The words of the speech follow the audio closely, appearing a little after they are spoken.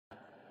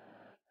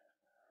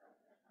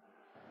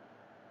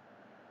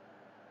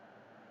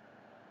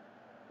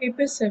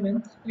Paper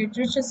 7th,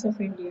 Literatures of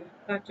India,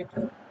 Part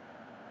 2,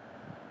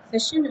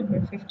 Session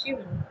number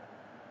 51,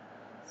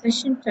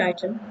 Session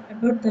title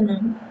About the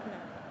Noun,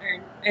 Plot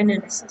and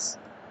Analysis.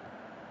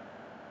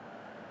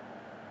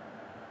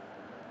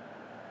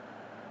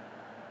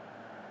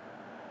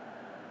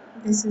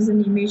 This is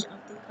an image of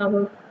the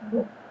cover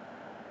book.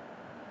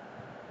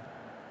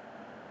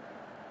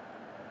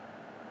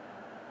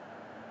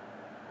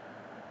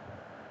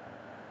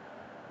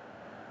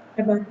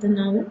 About the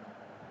novel,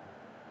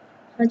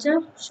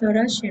 Hajar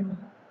Shora Shema,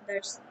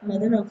 that's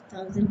Mother of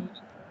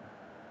 1084,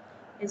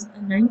 is a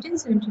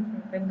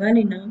 1974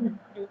 Bengali novel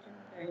written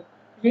by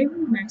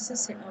Raymond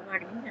Magsaysay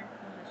Award winner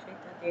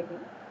Mahashweta Devi.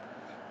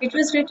 It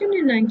was written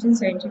in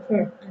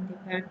 1974 on the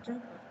backdrop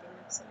of the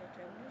Naxalite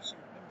revolution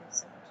in the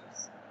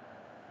 70s.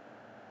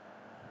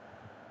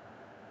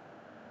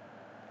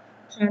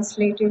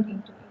 Translated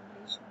into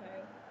English by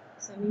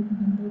Samir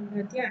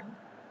Bandyopadhyay,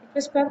 it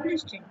was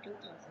published in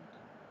 2010.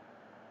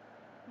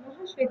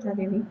 Mahashweta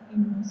Devi,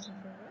 in most of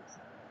her works,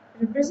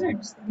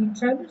 represents the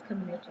tribal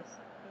communities.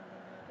 In the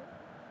novel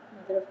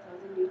Mother of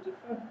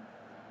 1084,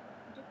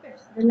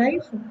 depicts the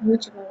life of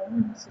Bhojba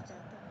woman Sujata,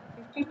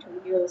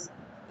 52 years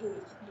of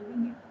age,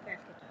 living in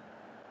Calcutta.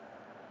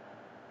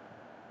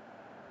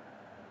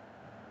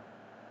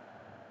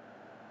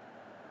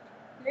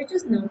 Let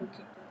us now look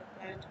into the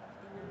plot of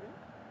the novel.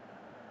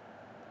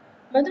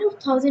 Mother of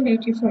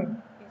 1084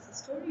 is the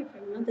story of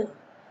a mother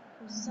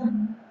whose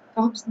son,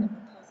 corpse number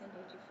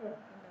 1084 in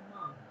the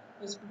mob,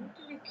 was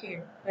brutally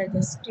killed by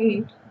the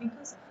state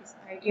because of his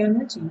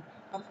ideology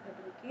of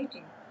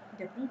advocating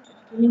the brutal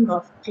killing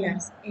of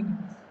class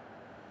enemies.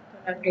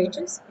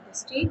 Collaborators with the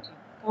state and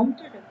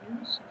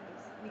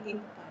counter-revolutionaries within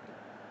the party.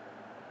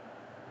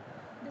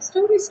 The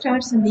story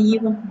starts on the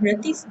eve of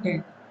Brati's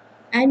death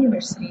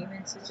anniversary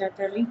when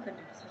Sujata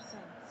recollects her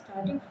son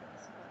starting from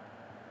his birth.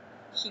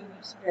 She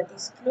meets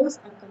Brati's close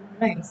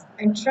accomplice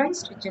and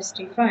tries to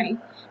justify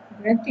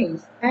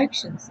Brati's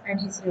actions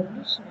and his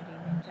revolutionary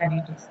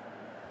mentalities.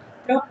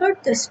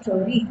 Throughout the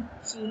story,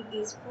 she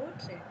is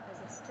portrayed as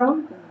a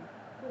strong woman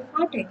who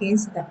fought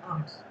against the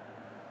odds.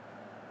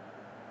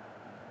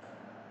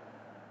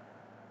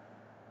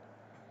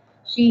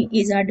 She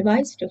is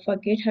advised to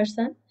forget her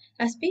son,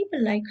 as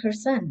people like her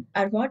son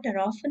are what are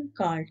often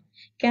called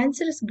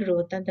cancerous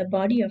growth on the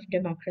body of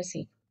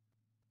democracy.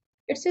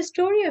 It's a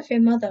story of a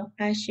mother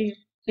as she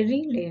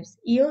relives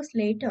years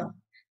later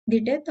the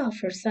death of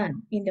her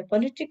son in the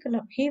political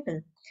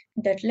upheaval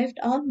that left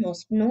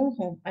almost no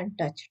home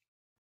untouched.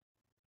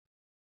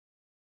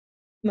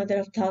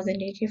 Mother of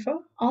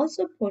 1084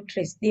 also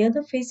portrays the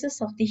other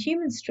faces of the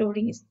human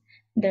stories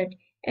that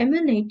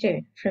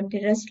emanated from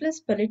the restless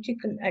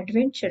political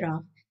adventure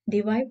of the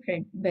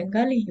vibrant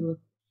Bengali youth,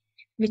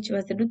 which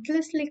was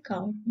ruthlessly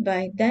cowed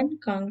by then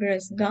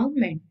Congress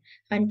government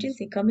until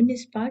the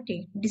Communist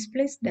Party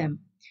displaced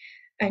them,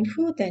 and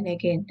who then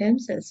again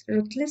themselves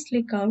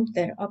ruthlessly cowed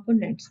their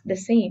opponents, the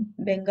same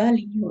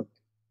Bengali youth.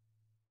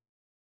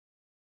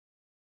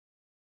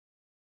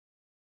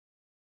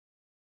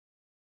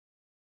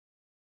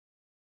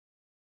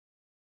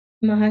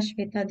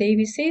 Mahashweta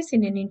Devi says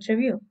in an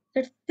interview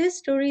that this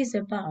story is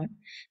about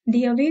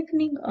the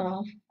awakening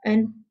of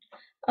an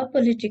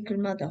apolitical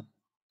mother.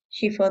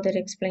 She further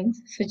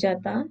explains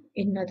Sujata,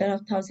 in Mother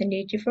of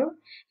 1084,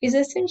 is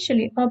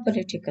essentially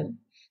apolitical.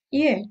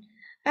 Yet,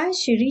 as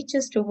she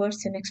reaches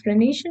towards an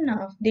explanation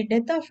of the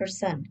death of her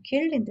son,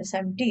 killed in the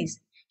 70s,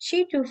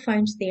 she too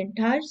finds the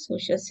entire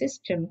social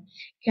system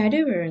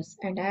cadaverous,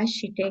 and as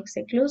she takes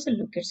a closer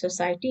look at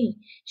society,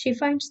 she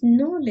finds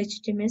no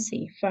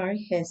legitimacy for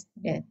his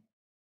death.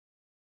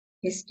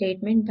 This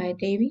statement by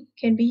Devi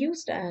can be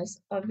used as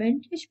a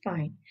vantage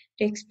point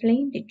to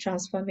explain the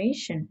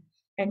transformation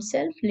and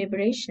self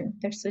liberation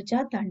that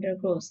Sujata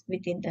undergoes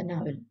within the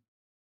novel.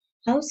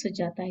 How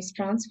Sujata is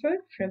transferred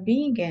from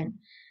being an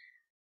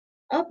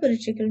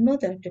apolitical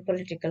mother to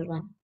political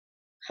one.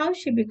 How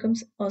she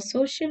becomes a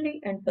socially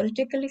and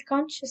politically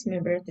conscious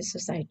member of the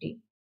society.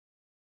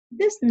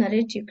 This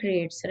narrative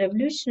creates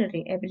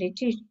revolutionary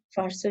ability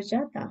for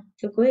Sujata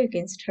to go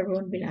against her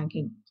own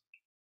belonging.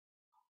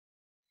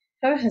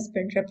 Her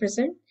husband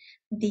represents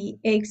the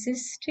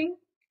existing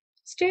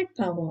state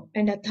power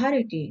and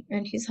authority,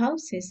 and his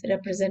house is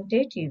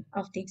representative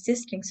of the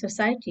existing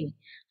society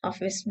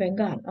of West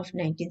Bengal of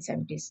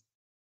 1970s.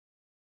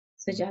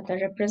 Sujata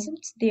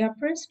represents the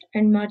oppressed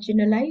and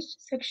marginalized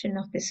section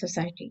of the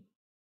society.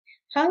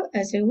 How,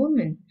 as a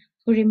woman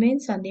who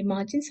remains on the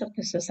margins of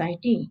the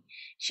society,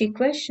 she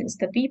questions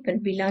the people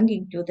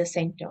belonging to the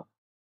center.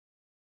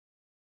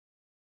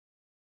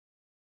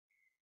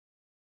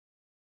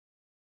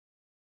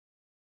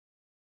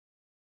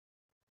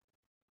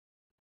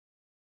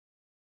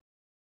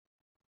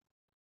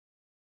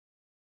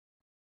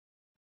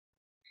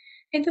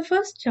 In the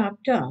first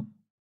chapter,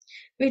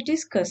 we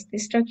discuss the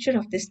structure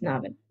of this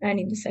novel, and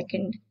in the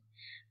second,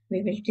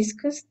 we will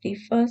discuss the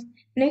first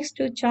next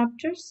two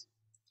chapters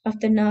of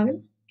the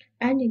novel,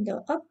 and in the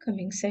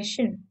upcoming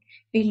session,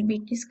 we'll be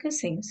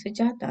discussing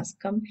Sujata's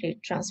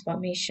complete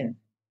transformation.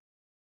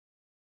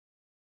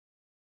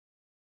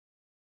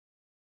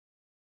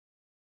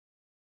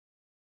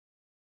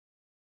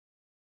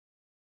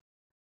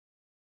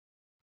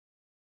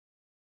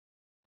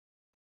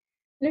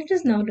 Let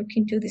us now look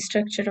into the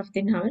structure of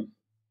the novel.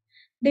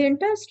 The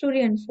entire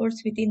story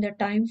unfolds within the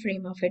time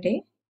frame of a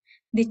day.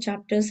 The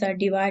chapters are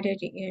divided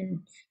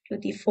into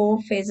the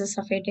four phases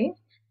of a day: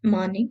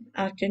 morning,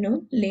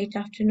 afternoon, late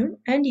afternoon,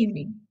 and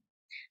evening.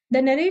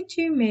 The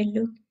narrative may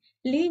look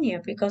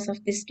linear because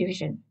of this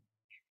division,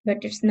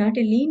 but it's not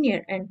a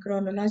linear and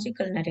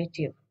chronological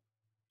narrative.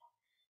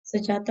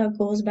 Sujata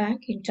goes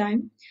back in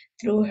time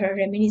through her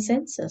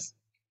reminiscences,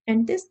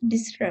 and this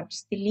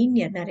disrupts the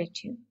linear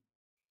narrative.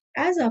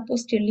 As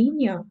opposed to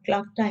linear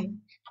clock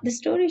time, the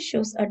story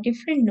shows a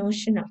different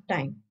notion of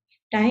time,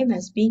 time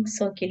as being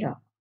circular.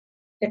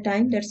 The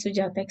time that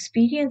Sujata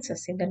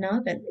experiences in the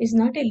novel is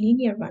not a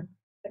linear one,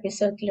 but a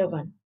circular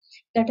one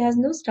that has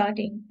no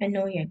starting and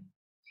no end.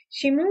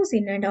 She moves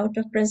in and out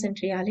of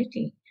present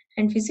reality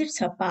and visits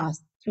her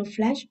past through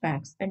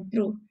flashbacks and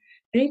through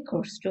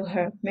recourse to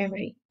her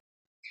memory.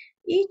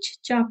 Each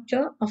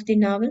chapter of the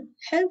novel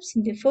helps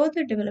in the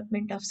further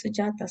development of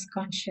Sujata's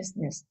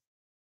consciousness,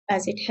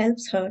 as it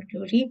helps her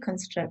to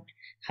reconstruct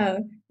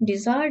her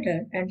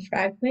disordered and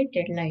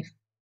fragmented life.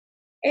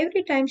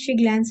 Every time she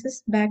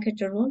glances back at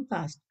her own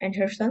past and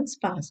her son's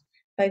past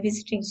by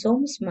visiting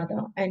Som's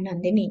mother and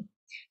Nandini,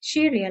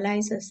 she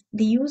realizes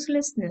the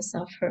uselessness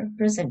of her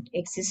present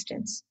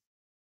existence.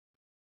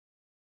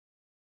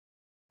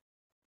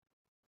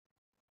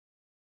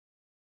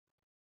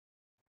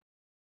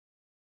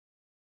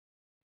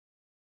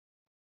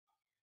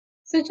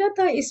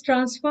 Sujata is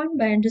transformed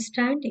by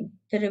understanding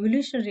the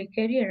revolutionary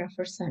career of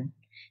her son,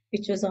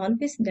 which was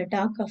always in the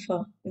dark of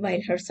her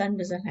while her son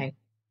was alive.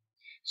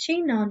 She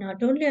now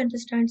not only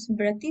understands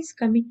Brati's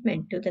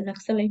commitment to the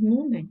Naxalite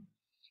movement,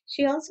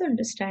 she also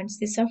understands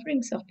the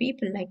sufferings of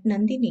people like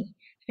Nandini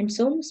and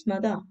Somu's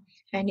mother,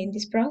 and in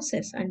this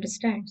process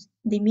understands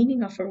the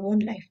meaning of her own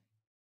life.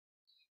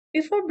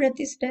 Before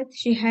Brati's death,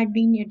 she had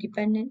been a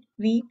dependent,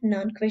 weak,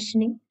 non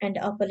questioning, and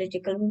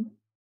apolitical woman,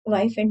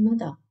 wife and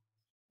mother.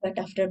 But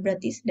after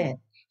Brati's death,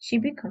 she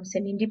becomes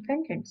an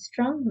independent,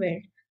 strong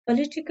willed,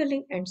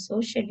 politically and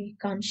socially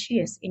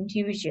conscious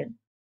individual.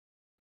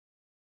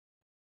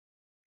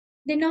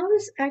 The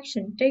novel's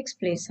action takes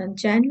place on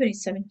January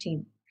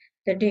 17th,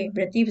 the day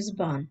Brati was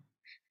born,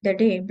 the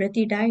day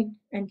Brati died,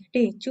 and the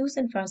day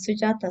chosen for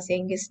Sujata's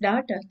youngest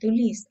daughter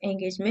Tuli's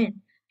engagement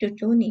to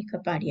Tony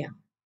Kapadia.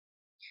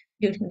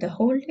 During the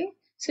whole day,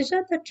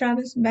 Sujata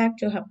travels back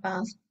to her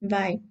past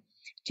by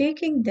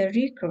taking the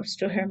recourse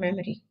to her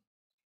memory.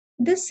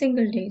 This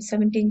single day,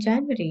 17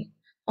 January,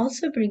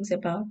 also brings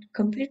about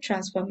complete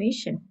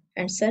transformation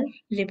and self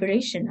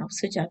liberation of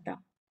Sujata.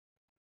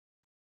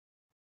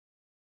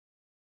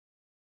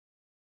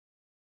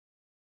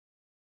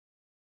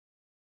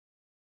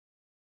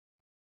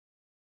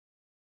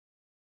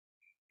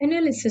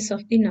 Analysis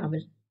of the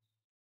novel.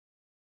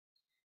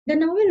 The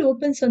novel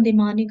opens on the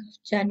morning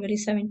of January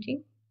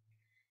 17th,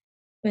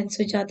 when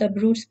Sujata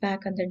broods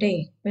back on the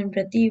day when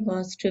Brati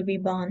was to be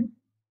born.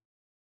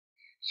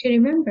 She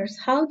remembers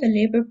how the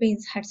labor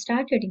pains had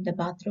started in the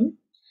bathroom,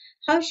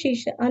 how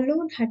she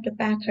alone had to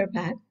pack her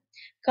bag,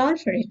 call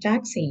for a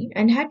taxi,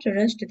 and had to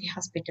rush to the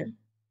hospital.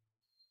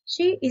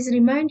 She is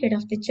reminded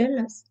of the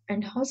jealous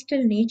and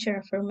hostile nature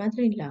of her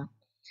mother in law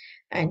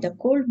and the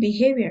cold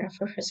behavior of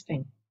her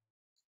husband.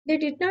 They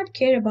did not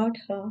care about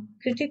her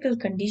critical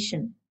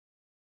condition.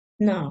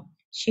 Now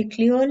she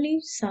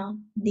clearly saw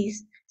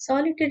this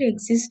solitary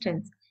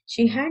existence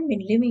she had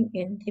been living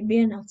in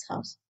Dibyanath's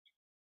house.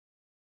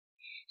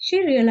 She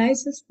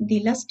realizes the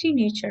lusty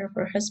nature of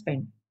her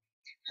husband,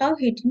 how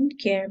he didn't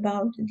care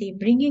about the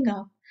bringing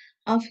up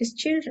of his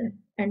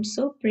children and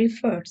so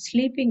preferred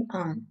sleeping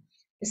on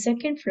the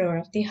second floor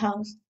of the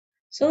house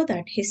so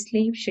that his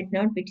sleep should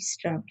not be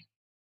disturbed.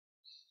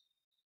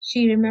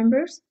 She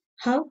remembers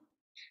how,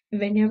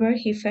 whenever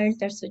he felt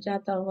that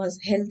Sujata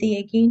was healthy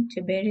again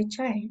to bear a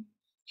child,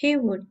 he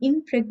would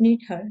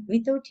impregnate her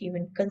without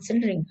even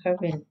considering her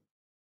will.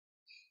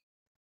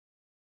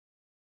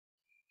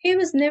 He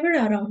was never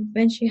around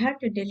when she had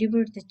to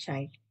deliver the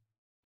child.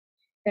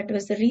 That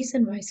was the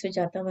reason why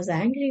Sujata was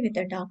angry with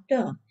the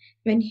doctor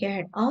when he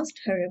had asked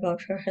her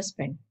about her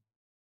husband.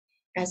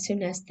 As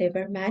soon as they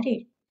were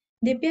married,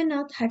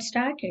 Dibyanath had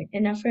started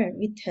an affair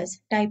with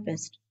his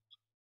typist.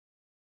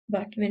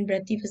 But when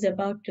Brati was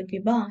about to be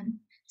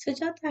born,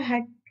 Sujata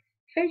had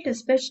felt a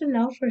special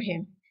love for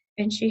him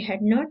when she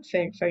had not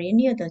felt for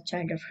any other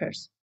child of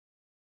hers.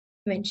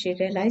 When she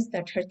realized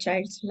that her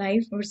child's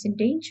life was in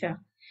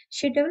danger,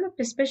 she developed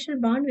a special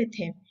bond with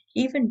him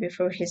even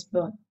before his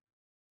birth.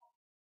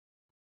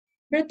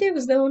 Brati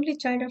was the only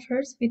child of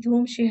hers with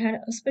whom she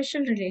had a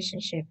special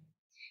relationship.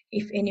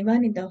 If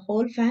anyone in the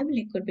whole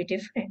family could be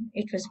different,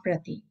 it was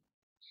Brati.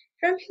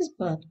 From his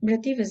birth,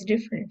 Brati was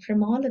different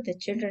from all other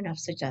children of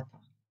Sujata.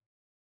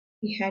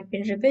 He had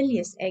been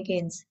rebellious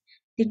against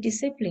the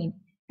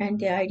discipline and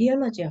the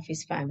ideology of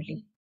his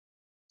family.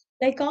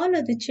 Like all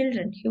other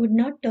children, he would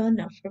not turn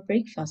up for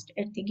breakfast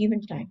at the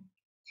given time,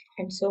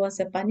 and so as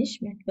a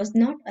punishment was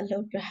not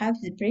allowed to have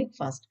his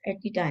breakfast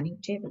at the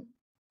dining table.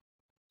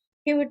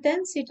 He would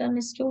then sit on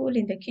a stool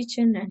in the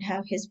kitchen and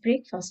have his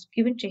breakfast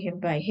given to him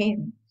by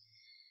him,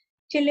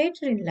 Till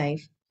later in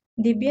life,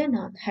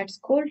 Dibyanath had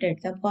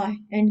scolded the boy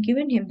and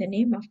given him the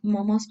name of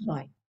Mama's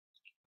boy.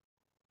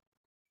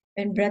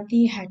 When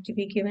Brati had to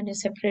be given a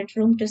separate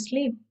room to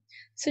sleep,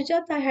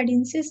 Sujata had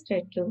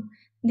insisted to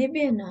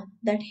Dibyanath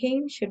that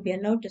Haim should be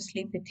allowed to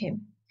sleep with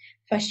him,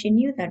 for she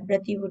knew that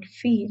Brati would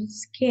feel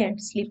scared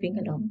sleeping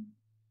alone.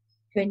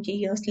 20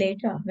 years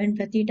later, when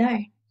Brati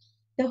died,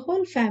 the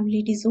whole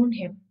family disowned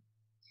him.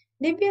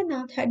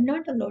 Dibyanath had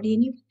not allowed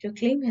anyone to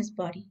claim his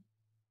body.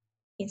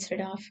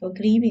 Instead of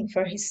grieving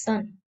for his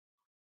son,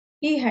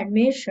 he had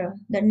made sure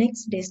the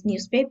next day's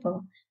newspaper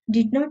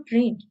did not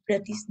print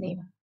Brati's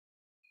name.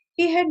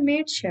 He had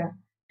made sure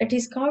that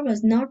his car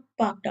was not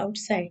parked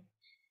outside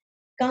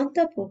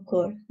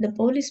Kantapukur, the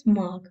police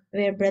morgue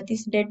where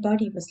Brati's dead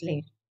body was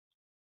laid.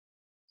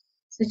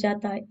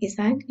 Sujata is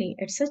angry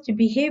at such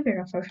behavior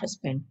of her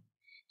husband.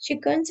 She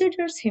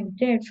considers him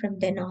dead from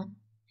then on.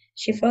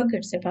 She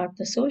forgets about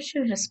the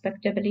social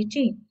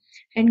respectability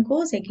and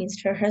goes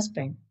against her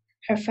husband,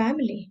 her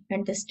family,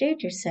 and the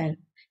state itself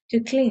to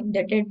claim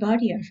the dead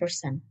body of her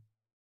son.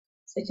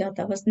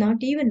 Sujata was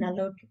not even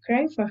allowed to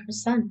cry for her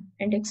son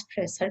and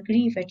express her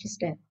grief at his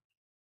death.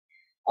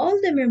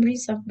 All the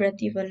memories of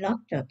Brati were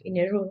locked up in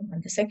a room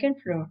on the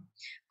second floor,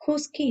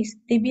 whose keys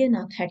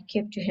Dibyanath had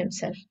kept to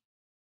himself.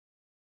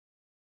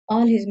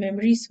 All his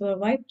memories were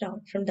wiped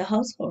out from the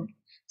household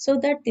so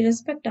that the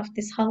respect of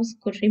this house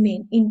could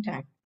remain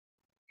intact.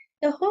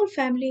 The whole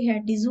family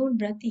had disowned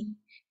Brati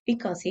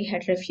because he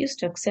had refused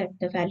to accept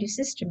the value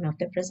system of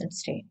the present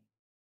state.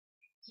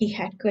 He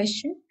had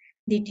questioned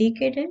the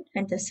decadent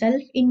and the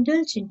self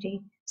indulgent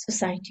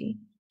society.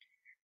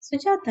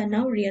 Sujata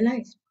now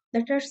realized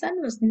that her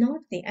son was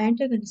not the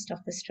antagonist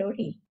of the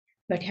story,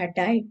 but had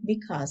died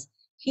because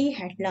he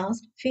had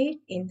lost faith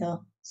in the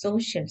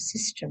social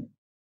system.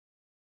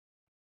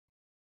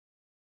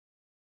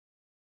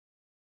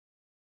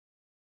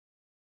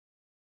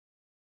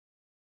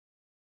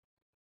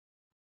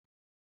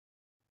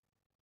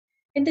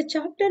 In the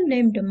chapter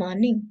named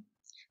Morning,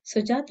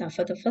 Sujata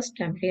for the first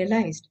time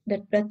realized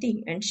that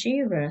Prati and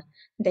she were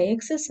the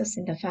excesses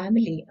in the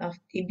family of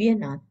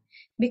Dibyanath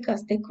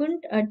because they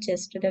couldn't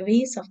adjust to the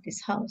ways of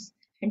this house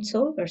and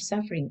so were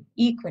suffering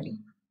equally.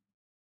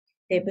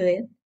 They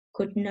both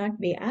could not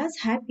be as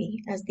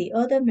happy as the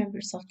other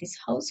members of this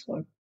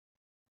household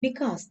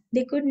because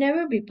they could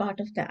never be part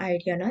of the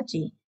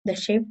ideology that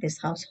shaped this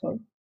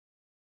household.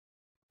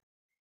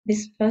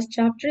 This first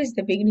chapter is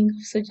the beginning of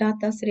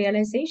Sujata's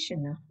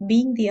realization of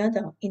being the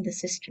other in the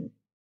system.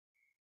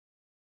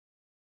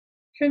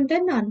 From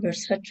then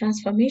onwards, her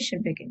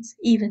transformation begins,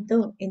 even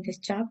though in this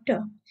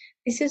chapter,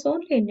 this is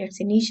only in its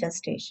initial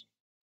stage.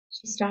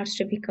 She starts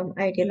to become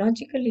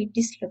ideologically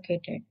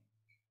dislocated.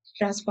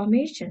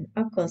 Transformation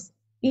occurs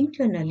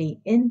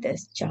internally in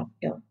this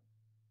chapter.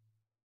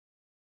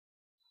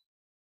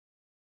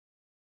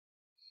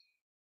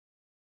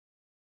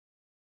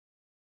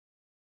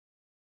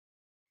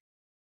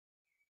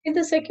 In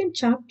the second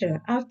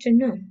chapter,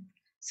 Afternoon,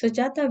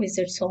 Sujata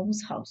visits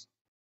Somu's house.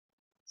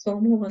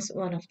 Somu was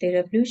one of the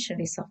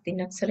revolutionaries of the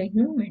Naxalite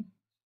movement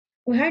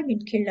who had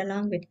been killed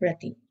along with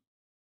Brati.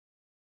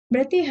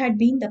 Brati had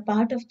been the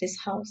part of this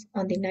house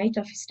on the night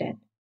of his death.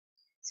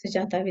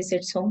 Sujata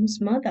visits Somu's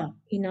mother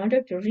in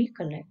order to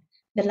recollect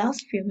the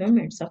last few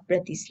moments of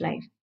Brati's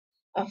life,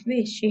 of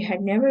which she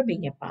had never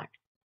been a part.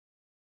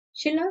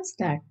 She learns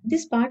that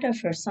this part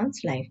of her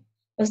son's life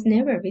was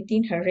never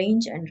within her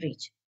range and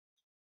reach.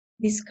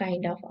 This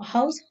kind of a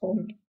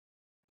household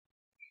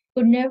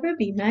could never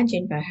be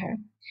imagined by her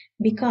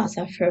because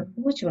of her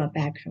bourgeois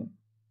background.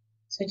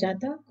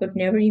 Sujata could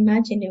never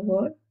imagine a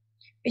world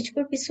which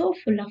could be so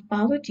full of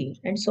poverty,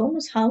 and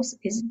Somu's house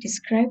is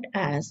described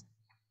as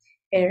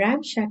a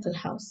ramshackle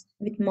house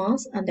with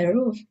moss on the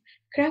roof,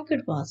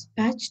 cracked walls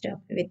patched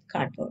up with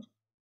cardboard.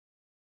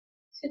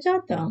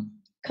 Sujata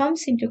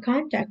comes into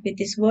contact with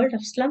this world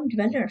of slum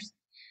dwellers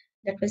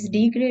that was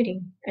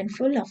degrading and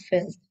full of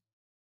filth.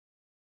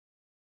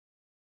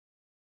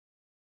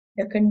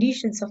 The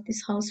conditions of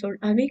this household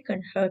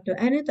awaken her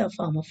to another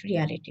form of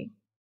reality.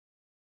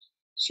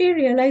 She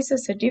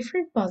realizes a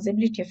different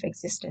possibility of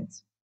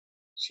existence.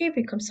 She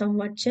becomes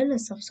somewhat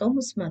jealous of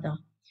Somu's mother,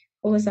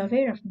 who was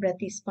aware of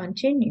Brati's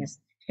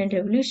spontaneous and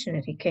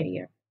revolutionary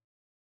career.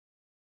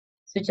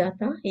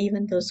 Sujata,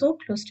 even though so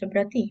close to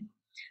Brati,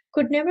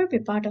 could never be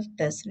part of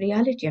this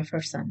reality of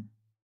her son.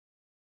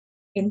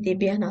 In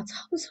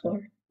Dibyanath's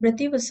household,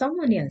 Brati was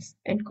someone else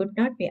and could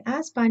not be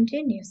as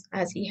spontaneous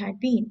as he had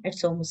been at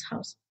Somu's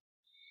house.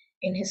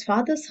 In his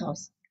father's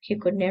house, he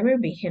could never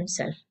be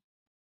himself.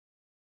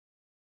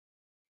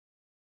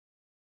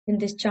 In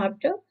this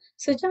chapter,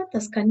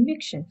 Sujata's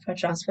conviction for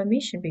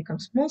transformation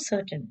becomes more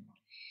certain.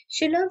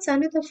 She learns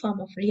another form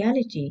of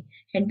reality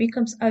and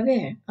becomes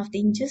aware of the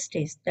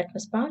injustice that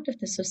was part of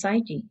the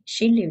society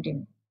she lived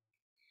in.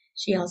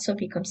 She also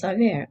becomes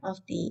aware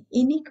of the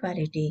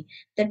inequality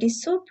that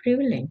is so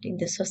prevalent in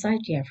the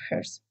society of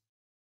hers.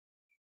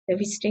 The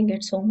visiting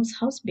at Somu's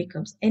house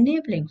becomes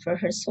enabling for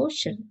her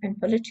social and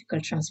political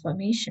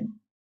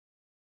transformation.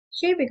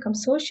 She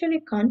becomes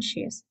socially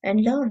conscious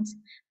and learns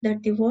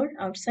that the world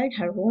outside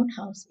her own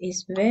house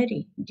is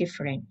very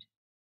different.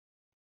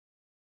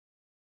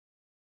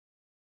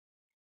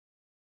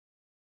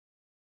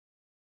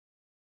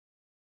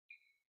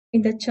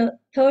 In the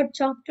third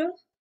chapter,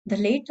 the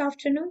late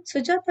afternoon,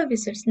 Sujata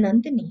visits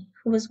Nandini,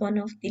 who was one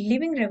of the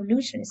living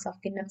revolutionists of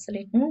the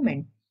Naxalite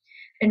movement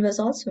and was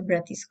also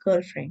Brati's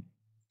girlfriend.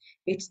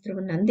 It's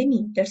through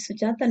Nandini that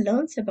Sujata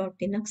learns about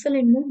the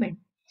Naxalite movement,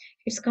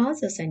 its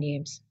causes and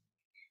aims.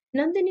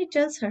 Nandini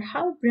tells her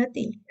how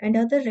Brati and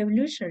other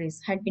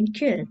revolutionaries had been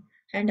killed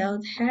and how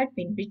they had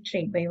been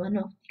betrayed by one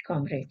of the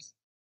comrades.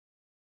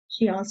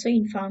 She also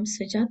informs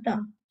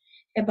Sujata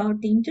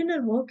about the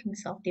internal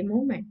workings of the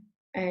movement,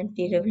 and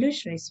the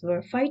revolutionaries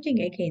were fighting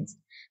against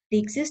the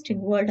existing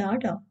world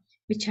order,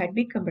 which had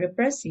become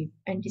repressive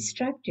and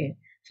destructive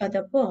for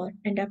the poor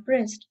and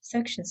oppressed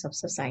sections of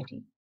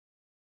society.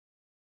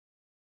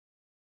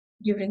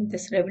 During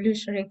this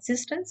revolutionary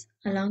existence,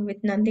 along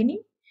with Nandini,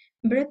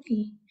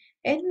 Brati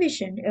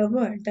envisioned a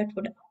world that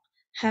would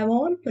have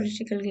all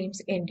political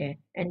games ended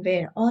and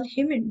where all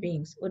human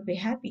beings would be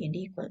happy and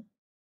equal.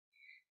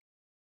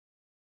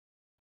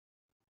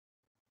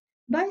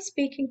 By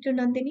speaking to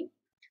Nandini,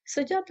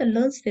 Sujata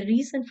learns the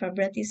reason for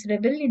Brati's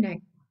rebellion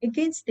act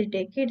against the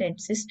decadent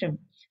system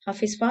of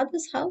his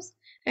father's house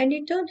and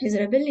in turn his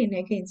rebellion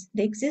against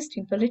the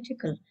existing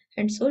political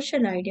and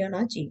social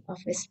ideology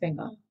of West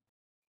Bengal.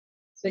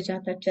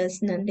 Sujata tells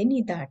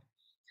Nandini that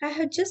I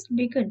had just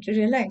begun to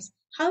realize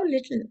how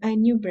little I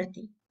knew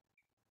Brati.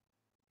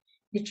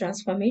 The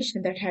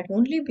transformation that had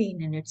only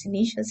been in its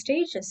initial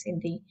stages in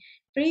the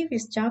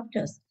previous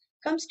chapters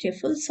comes to a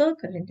full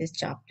circle in this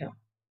chapter.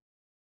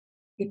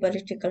 The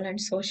political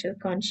and social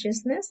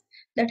consciousness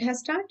that has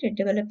started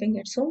developing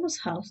at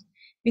Somu's house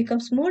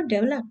becomes more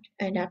developed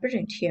and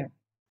apparent here.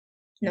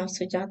 Now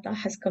Sujata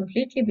has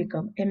completely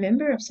become a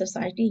member of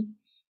society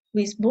who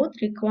is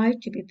both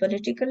required to be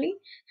politically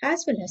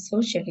as well as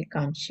socially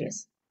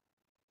conscious.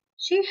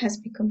 She has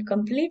become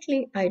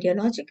completely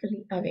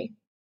ideologically aware.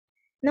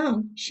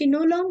 Now she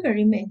no longer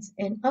remains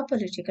an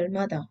apolitical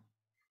mother.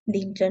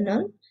 The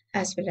internal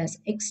as well as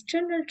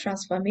external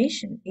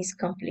transformation is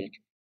complete.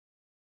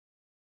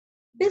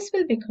 This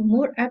will become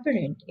more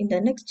apparent in the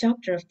next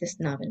chapter of this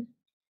novel.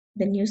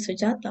 The new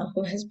Sujata,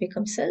 who has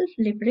become self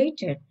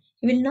liberated,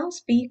 will now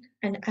speak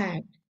and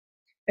act,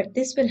 but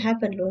this will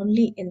happen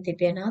only in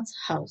Divyanath's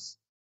house.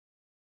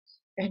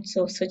 And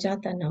so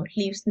Sujata now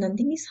leaves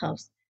Nandini's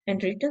house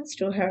and returns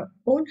to her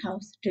own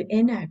house to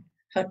enact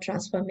her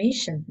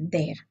transformation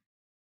there.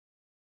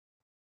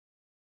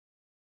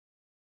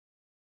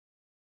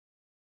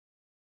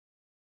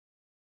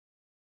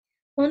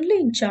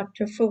 Only in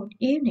chapter 4,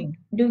 Evening,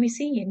 do we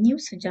see a new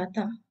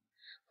Sujata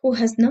who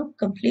has now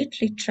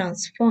completely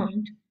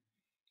transformed.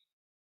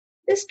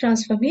 This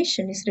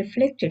transformation is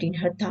reflected in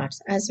her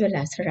thoughts as well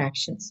as her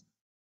actions.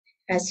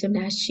 As soon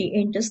as she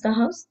enters the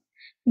house,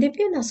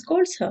 Dibyana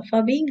scolds her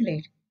for being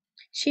late.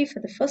 She, for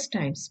the first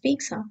time,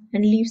 speaks up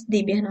and leaves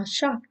Dibyana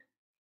shocked.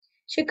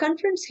 She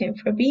confronts him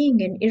for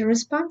being an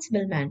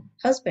irresponsible man,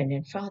 husband,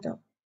 and father.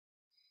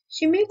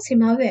 She makes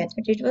him aware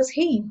that it was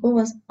he who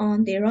was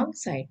on the wrong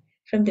side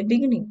from the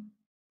beginning.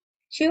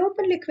 She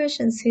openly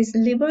questions his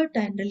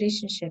libertine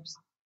relationships.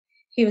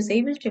 He was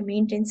able to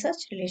maintain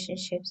such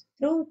relationships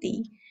through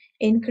the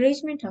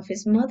encouragement of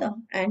his mother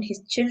and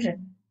his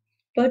children,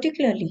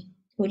 particularly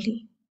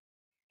Uli.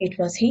 It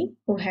was he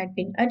who had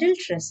been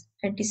adulterous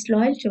and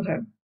disloyal to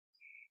her.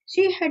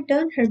 She had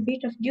done her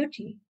bit of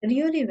duty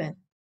really well,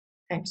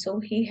 and so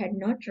he had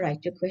not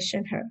right to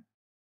question her.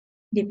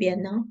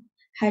 Dibyana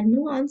had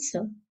no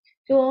answer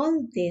to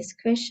all these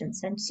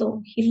questions, and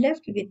so he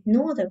left with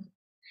no other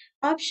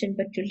option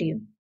but to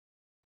leave,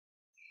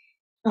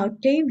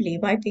 out tamely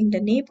wiping the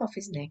nape of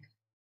his neck.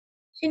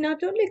 She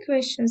not only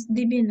questions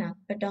Dibyana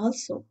but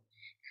also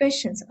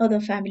questions other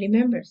family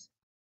members.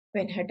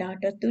 When her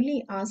daughter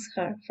Tuli asks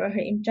her for her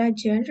entire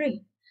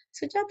jewelry,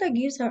 Sujata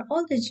gives her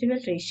all the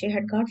jewelry she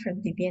had got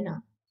from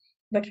Dibyana,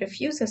 but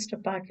refuses to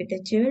part with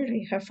the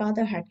jewelry her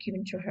father had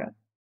given to her.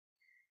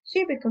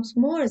 She becomes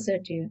more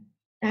assertive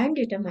and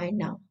determined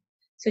now.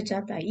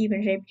 Sujata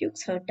even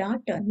rebukes her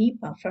daughter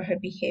Nipa for her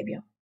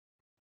behavior.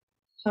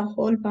 Her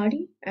whole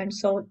body and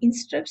soul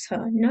instructs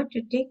her not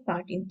to take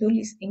part in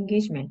Tuli's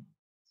engagement,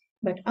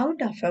 but out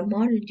of her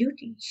moral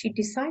duty, she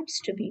decides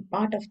to be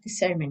part of the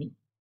ceremony.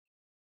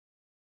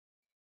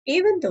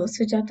 Even though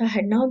Sujata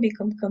had now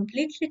become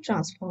completely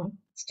transformed,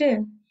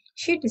 still,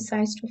 she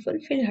decides to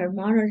fulfill her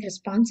moral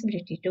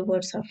responsibility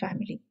towards her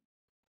family.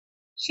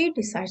 She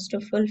decides to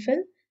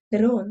fulfill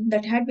the role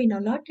that had been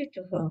allotted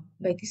to her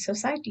by the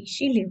society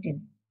she lived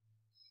in.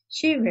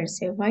 She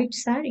wears a white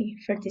sari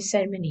for the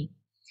ceremony,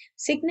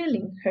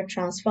 signaling her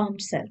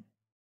transformed self.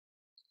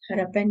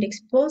 Her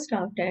appendix pours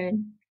out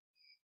and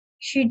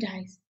she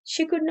dies.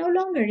 She could no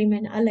longer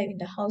remain alive in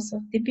the house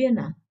of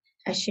Dibyana,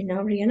 as she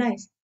now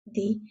realized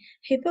the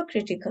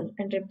hypocritical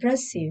and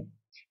repressive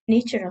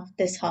nature of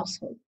this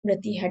household.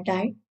 Rati had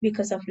died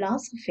because of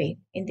loss of faith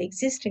in the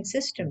existing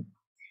system,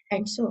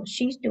 and so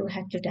she too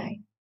had to die.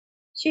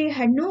 She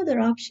had no other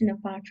option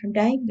apart from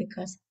dying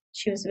because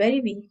she was very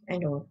weak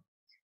and old.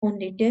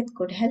 Only death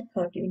could help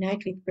her to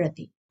unite with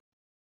Prati.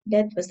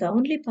 Death was the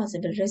only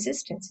possible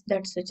resistance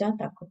that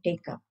Sujata could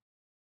take up.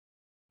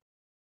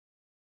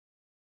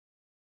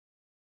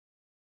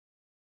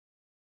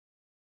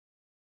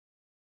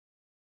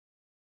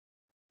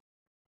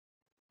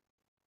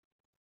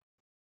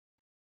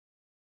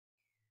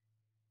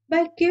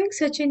 By giving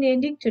such an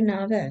ending to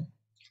novel,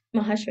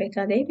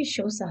 Mahashweta Devi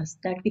shows us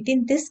that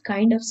within this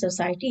kind of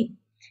society,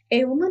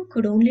 a woman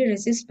could only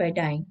resist by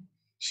dying.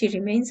 She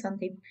remains on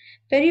the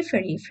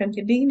periphery from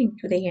the beginning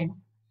to the end.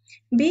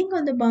 Being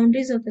on the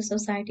boundaries of the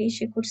society,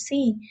 she could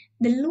see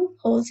the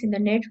loopholes in the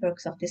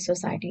networks of the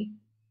society.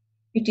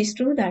 It is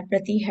true that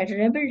Prati had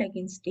rebelled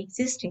against the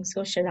existing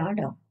social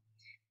order,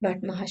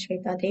 but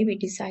Mahashweta Devi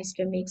decides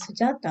to make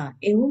Sujata,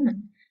 a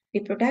woman,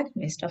 the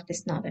protagonist of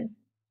this novel.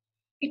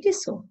 It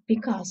is so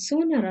because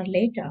sooner or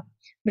later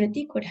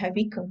Brati could have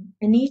become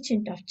an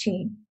agent of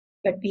change,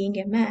 but being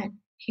a man,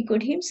 he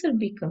could himself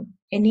become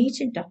an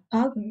agent of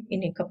power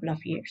in a couple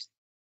of years.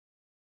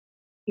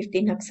 If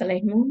the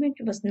Naxalite movement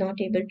was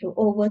not able to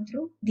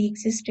overthrow the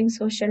existing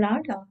social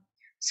order,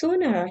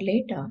 sooner or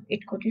later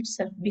it could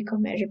itself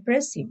become a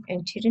repressive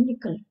and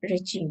tyrannical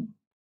regime.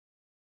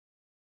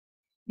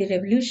 The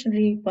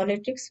revolutionary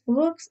politics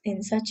works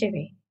in such a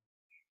way.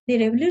 The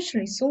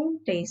revolutionary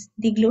soon tastes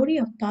the glory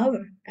of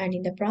power and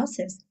in the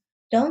process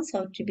turns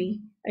out to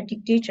be a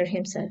dictator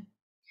himself.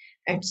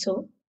 And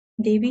so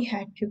Devi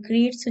had to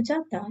create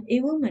Sujata, a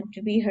woman,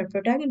 to be her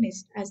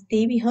protagonist, as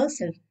Devi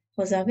herself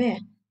was aware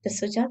that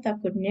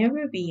Sujata could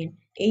never be an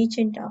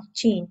agent of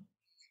change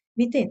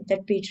within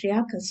that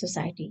patriarchal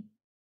society.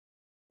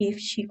 If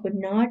she could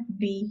not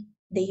be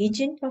the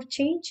agent of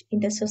change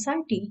in the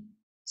society,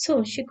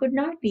 so she could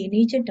not be an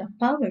agent of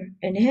power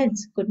and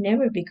hence could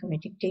never become a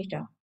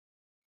dictator.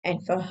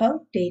 And for her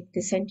to take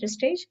the center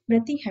stage,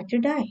 Brati had to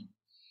die.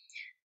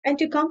 And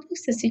to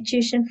complex the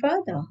situation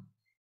further,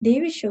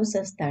 Devi shows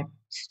us that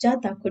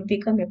Sujata could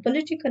become a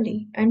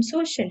politically and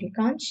socially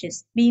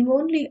conscious being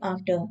only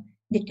after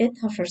the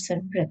death of her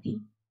son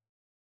Brati.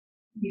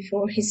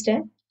 Before his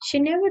death, she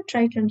never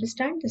tried to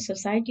understand the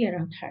society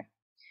around her.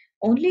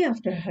 Only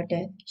after her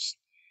death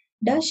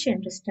does she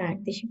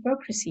understand the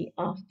hypocrisy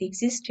of the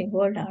existing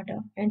world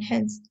order, and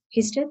hence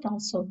his death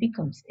also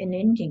becomes an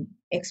ending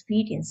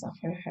experience of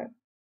her.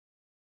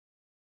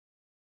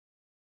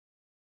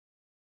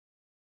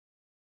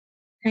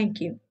 Thank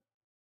you.